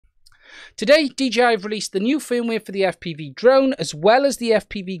Today, DJI have released the new firmware for the FPV drone as well as the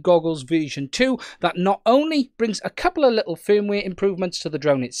FPV goggles version 2 that not only brings a couple of little firmware improvements to the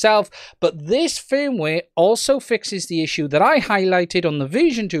drone itself, but this firmware also fixes the issue that I highlighted on the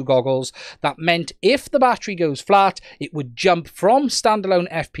version 2 goggles that meant if the battery goes flat, it would jump from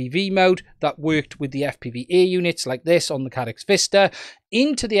standalone FPV mode that worked with the FPV air units like this on the Carex Vista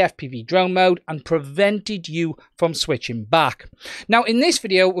into the FPV drone mode and prevented you from switching back. Now in this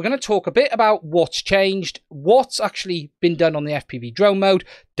video we're going to talk a bit about what's changed, what's actually been done on the FPV drone mode.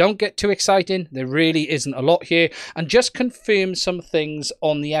 Don't get too exciting, there really isn't a lot here, and just confirm some things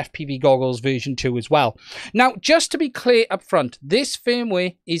on the FPV goggles version 2 as well. Now just to be clear up front, this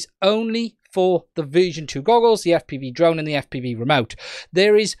firmware is only for the version 2 goggles, the FPV drone and the FPV remote.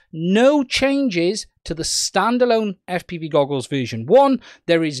 There is no changes to the standalone FPV goggles version 1,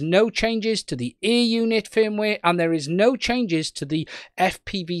 there is no changes to the air unit firmware, and there is no changes to the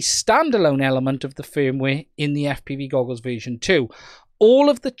FPV standalone element of the firmware in the FPV goggles version 2. All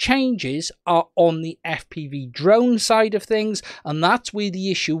of the changes are on the FPV drone side of things, and that's where the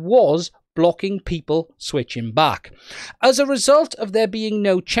issue was, blocking people switching back. As a result of there being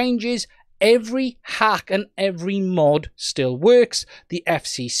no changes, every hack and every mod still works. The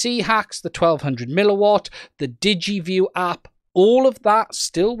FCC hacks, the 1200 milliwatt, the DigiView app, all of that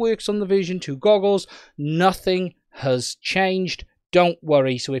still works on the version 2 goggles. Nothing has changed. Don't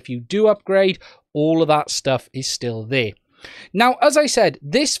worry. So if you do upgrade, all of that stuff is still there. Now, as I said,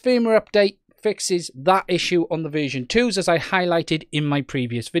 this firmware update fixes that issue on the version 2s as I highlighted in my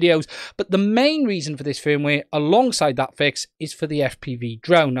previous videos, but the main reason for this firmware alongside that fix is for the FPV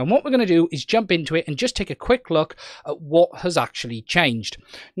drone. Now what we're going to do is jump into it and just take a quick look at what has actually changed.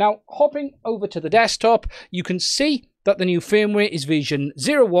 Now hopping over to the desktop, you can see that the new firmware is version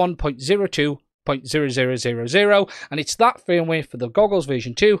 01.02.0000, and it's that firmware for the goggles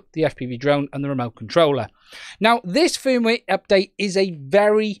version 2, the FPV drone and the remote controller. Now this firmware update is a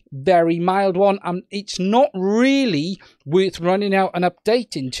very mild one, and it's not really worth running out an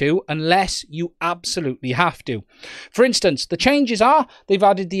update into unless you absolutely have to. For instance, the changes are they've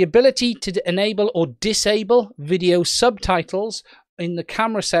added the ability to enable or disable video subtitles in the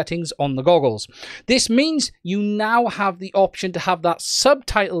camera settings on the goggles. This means you now have the option to have that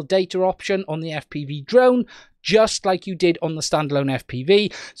subtitle data option on the FPV drone, just like you did on the standalone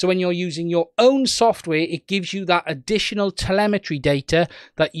FPV. So when you're using your own software, it gives you that additional telemetry data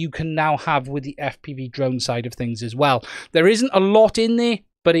that you can now have with the FPV drone side of things as well. There isn't a lot in there,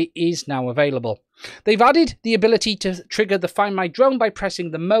 but it is now available. They've added the ability to trigger the Find My Drone by pressing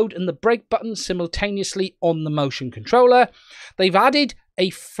the mode and the brake buttons simultaneously on the motion controller. They've added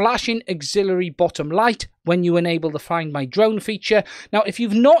a flashing auxiliary bottom light when you enable the Find My Drone feature. Now, if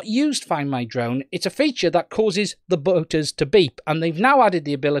you've not used Find My Drone, it's a feature that causes the motors to beep, and they've now added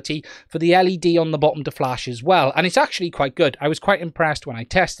the ability for the LED on the bottom to flash as well, and it's actually quite good. I was quite impressed when I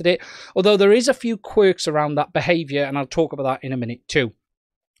tested it, although there is a few quirks around that behavior, and I'll talk about that in a minute too.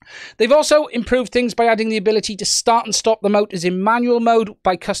 They've also improved things by adding the ability to start and stop the motors in manual mode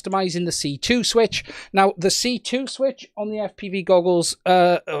by customizing the C2 switch. Now, the C2 switch on the FPV goggles,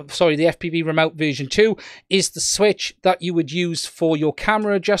 the FPV remote version 2 is the switch that you would use for your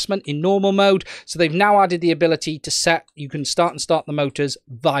camera adjustment in normal mode. So they've now added the ability to you can start and start the motors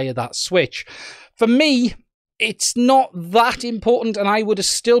via that switch. For me, it's not that important, and I would have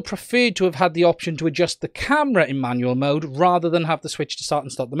still preferred to have had the option to adjust the camera in manual mode rather than have the switch to start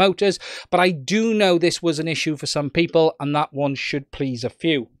and stop the motors, but I do know this was an issue for some people, and that one should please a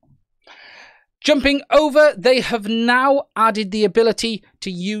few. Jumping over, they have now added the ability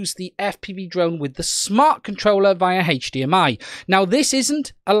to use the FPV drone with the smart controller via HDMI. Now, this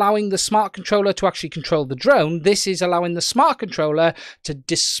isn't allowing the smart controller to actually control the drone. This is allowing the smart controller to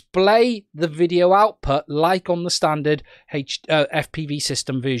display the video output like on the standard FPV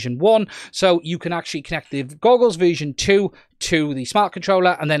system version 1. So you can actually connect the goggles version 2 to the smart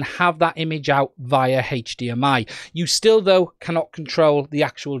controller and then have that image out via HDMI. You still, though, cannot control the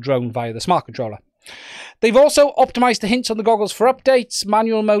actual drone via the smart controller. They've also optimized the hints on the goggles for updates,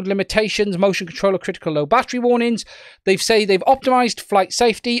 manual mode limitations, motion controller critical low battery warnings. They've optimized flight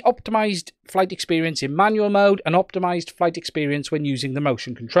safety, optimized flight experience in manual mode, and optimized flight experience when using the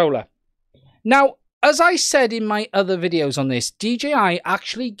motion controller. Now, as I said in my other videos on this, DJI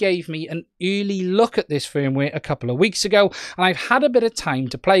actually gave me an early look at this firmware a couple of weeks ago, and I've had a bit of time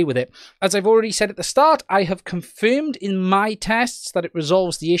to play with it. As I've already said at the start, I have confirmed in my tests that it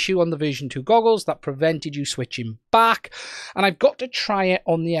resolves the issue on the version 2 goggles that prevented you switching back, and I've got to try it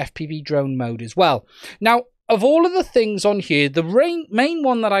on the FPV drone mode as well. Now, of all of the things on here, the main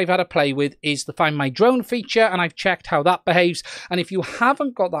one that I've had to play with is the Find My Drone feature, and I've checked how that behaves. And if you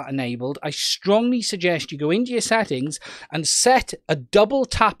haven't got that enabled, I strongly suggest you go into your settings and set a double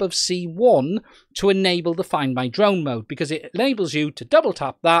tap of C1 to enable the Find My Drone mode, because it enables you to double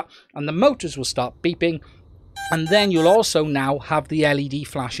tap that and the motors will start beeping. And then you'll also now have the LED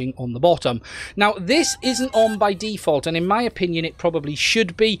flashing on the bottom. Now, this isn't on by default, and in my opinion, it probably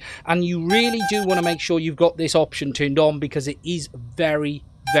should be. And you really do want to make sure you've got this option turned on, because it is very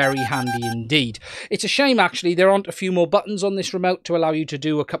handy indeed. It's a shame, actually, there aren't a few more buttons on this remote to allow you to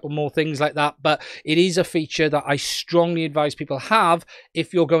do a couple more things like that, but it is a feature that I strongly advise people have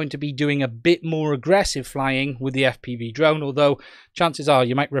if you're going to be doing a bit more aggressive flying with the FPV drone, although chances are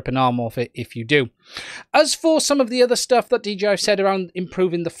you might rip an arm off it if you do. As for some of the other stuff that DJI said around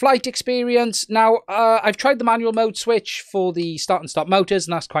improving the flight experience, now I've tried the manual mode switch for the start and stop motors,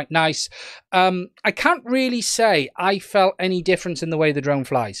 and that's quite nice. I can't really say I felt any difference in the way the drone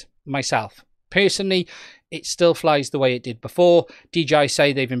flies myself. Personally, it still flies the way it did before. DJI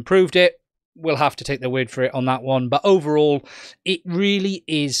say they've improved it. We'll have to take their word for it on that one. But overall, it really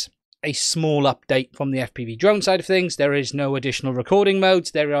is a small update from the FPV drone side of things. There is no additional recording modes.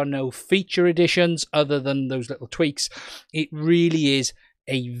 There are no feature additions other than those little tweaks. It really is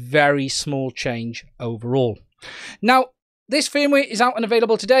a very small change overall. Now, this firmware is out and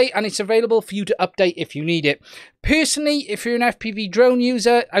available today, and it's available for you to update if you need it. Personally, if you're an FPV drone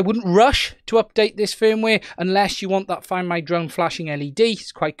user, I wouldn't rush to update this firmware unless you want that Find My Drone flashing LED.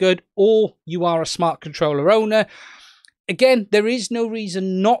 It's quite good. Or you are a smart controller owner. Again, there is no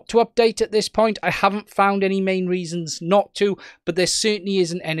reason not to update at this point. I haven't found any main reasons not to, but there certainly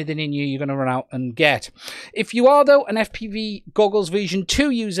isn't anything in you you're going to run out and get. If you are, though, an FPV Goggles version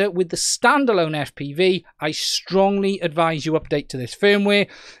 2 user with the standalone FPV, I strongly advise you update to this firmware.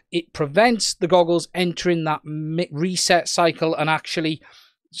 It prevents the goggles entering that reset cycle and actually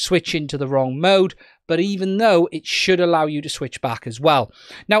switch into the wrong mode, but even though it should allow you to switch back as well.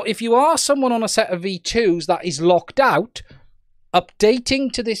 Now, if you are someone on a set of V2s that is locked out,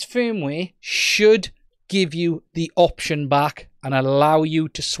 updating to this firmware should give you the option back and allow you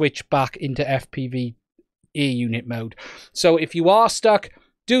to switch back into FPV air unit mode. So if you are stuck,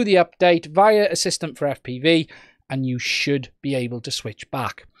 do the update via Assistant for FPV and you should be able to switch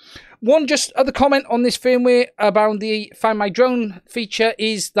back. One just other comment on this firmware about the Find My Drone feature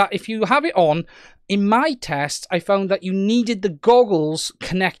is that if you have it on, in my tests, I found that you needed the goggles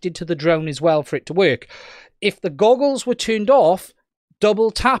connected to the drone as well for it to work. If the goggles were turned off, double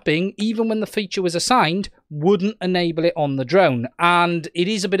tapping, even when the feature was assigned, wouldn't enable it on the drone. And it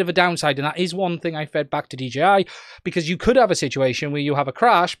is a bit of a downside, and that is one thing I fed back to DJI, because you could have a situation where you have a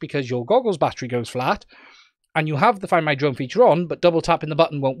crash because your goggles battery goes flat, and you have the Find My Drone feature on, but double tapping the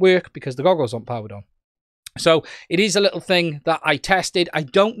button won't work because the goggles aren't powered on. So it is a little thing that I tested. I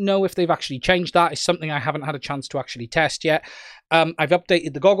don't know if they've actually changed that. It's something I haven't had a chance to actually test yet. I've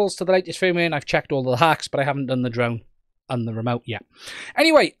updated the goggles to the latest firmware and I've checked all the hacks, but I haven't done the drone and the remote yet.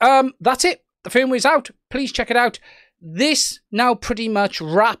 Anyway, that's it. The firmware's out. Please check it out. This now pretty much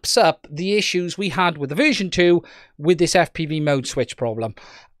wraps up the issues we had with the version 2 with this FPV mode switch problem.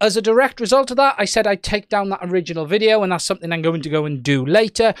 As a direct result of that, I said I'd take down that original video, and that's something I'm going to go and do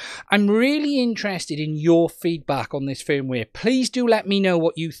later. I'm really interested in your feedback on this firmware. Please do let me know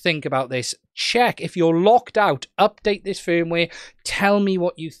what you think about this. Check if you're locked out, update this firmware, tell me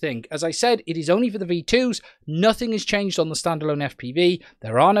what you think. As I said, it is only for the V2s. Nothing has changed on the standalone FPV.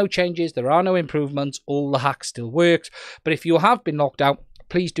 There are no changes, there are no improvements, all the hacks still works. But if you have been locked out,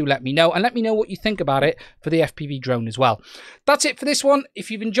 please do let me know, and let me know what you think about it for the FPV drone as well. That's it for this one. If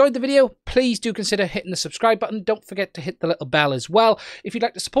you've enjoyed the video, please do consider hitting the subscribe button. Don't forget to hit the little bell as well. If you'd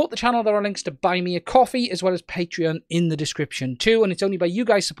like to support the channel, there are links to buy me a coffee as well as Patreon in the description too, and it's only by you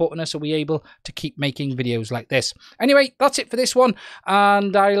guys supporting us are we able to keep making videos like this. Anyway, that's it for this one,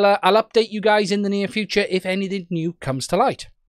 and I'll update you guys in the near future if anything new comes to light.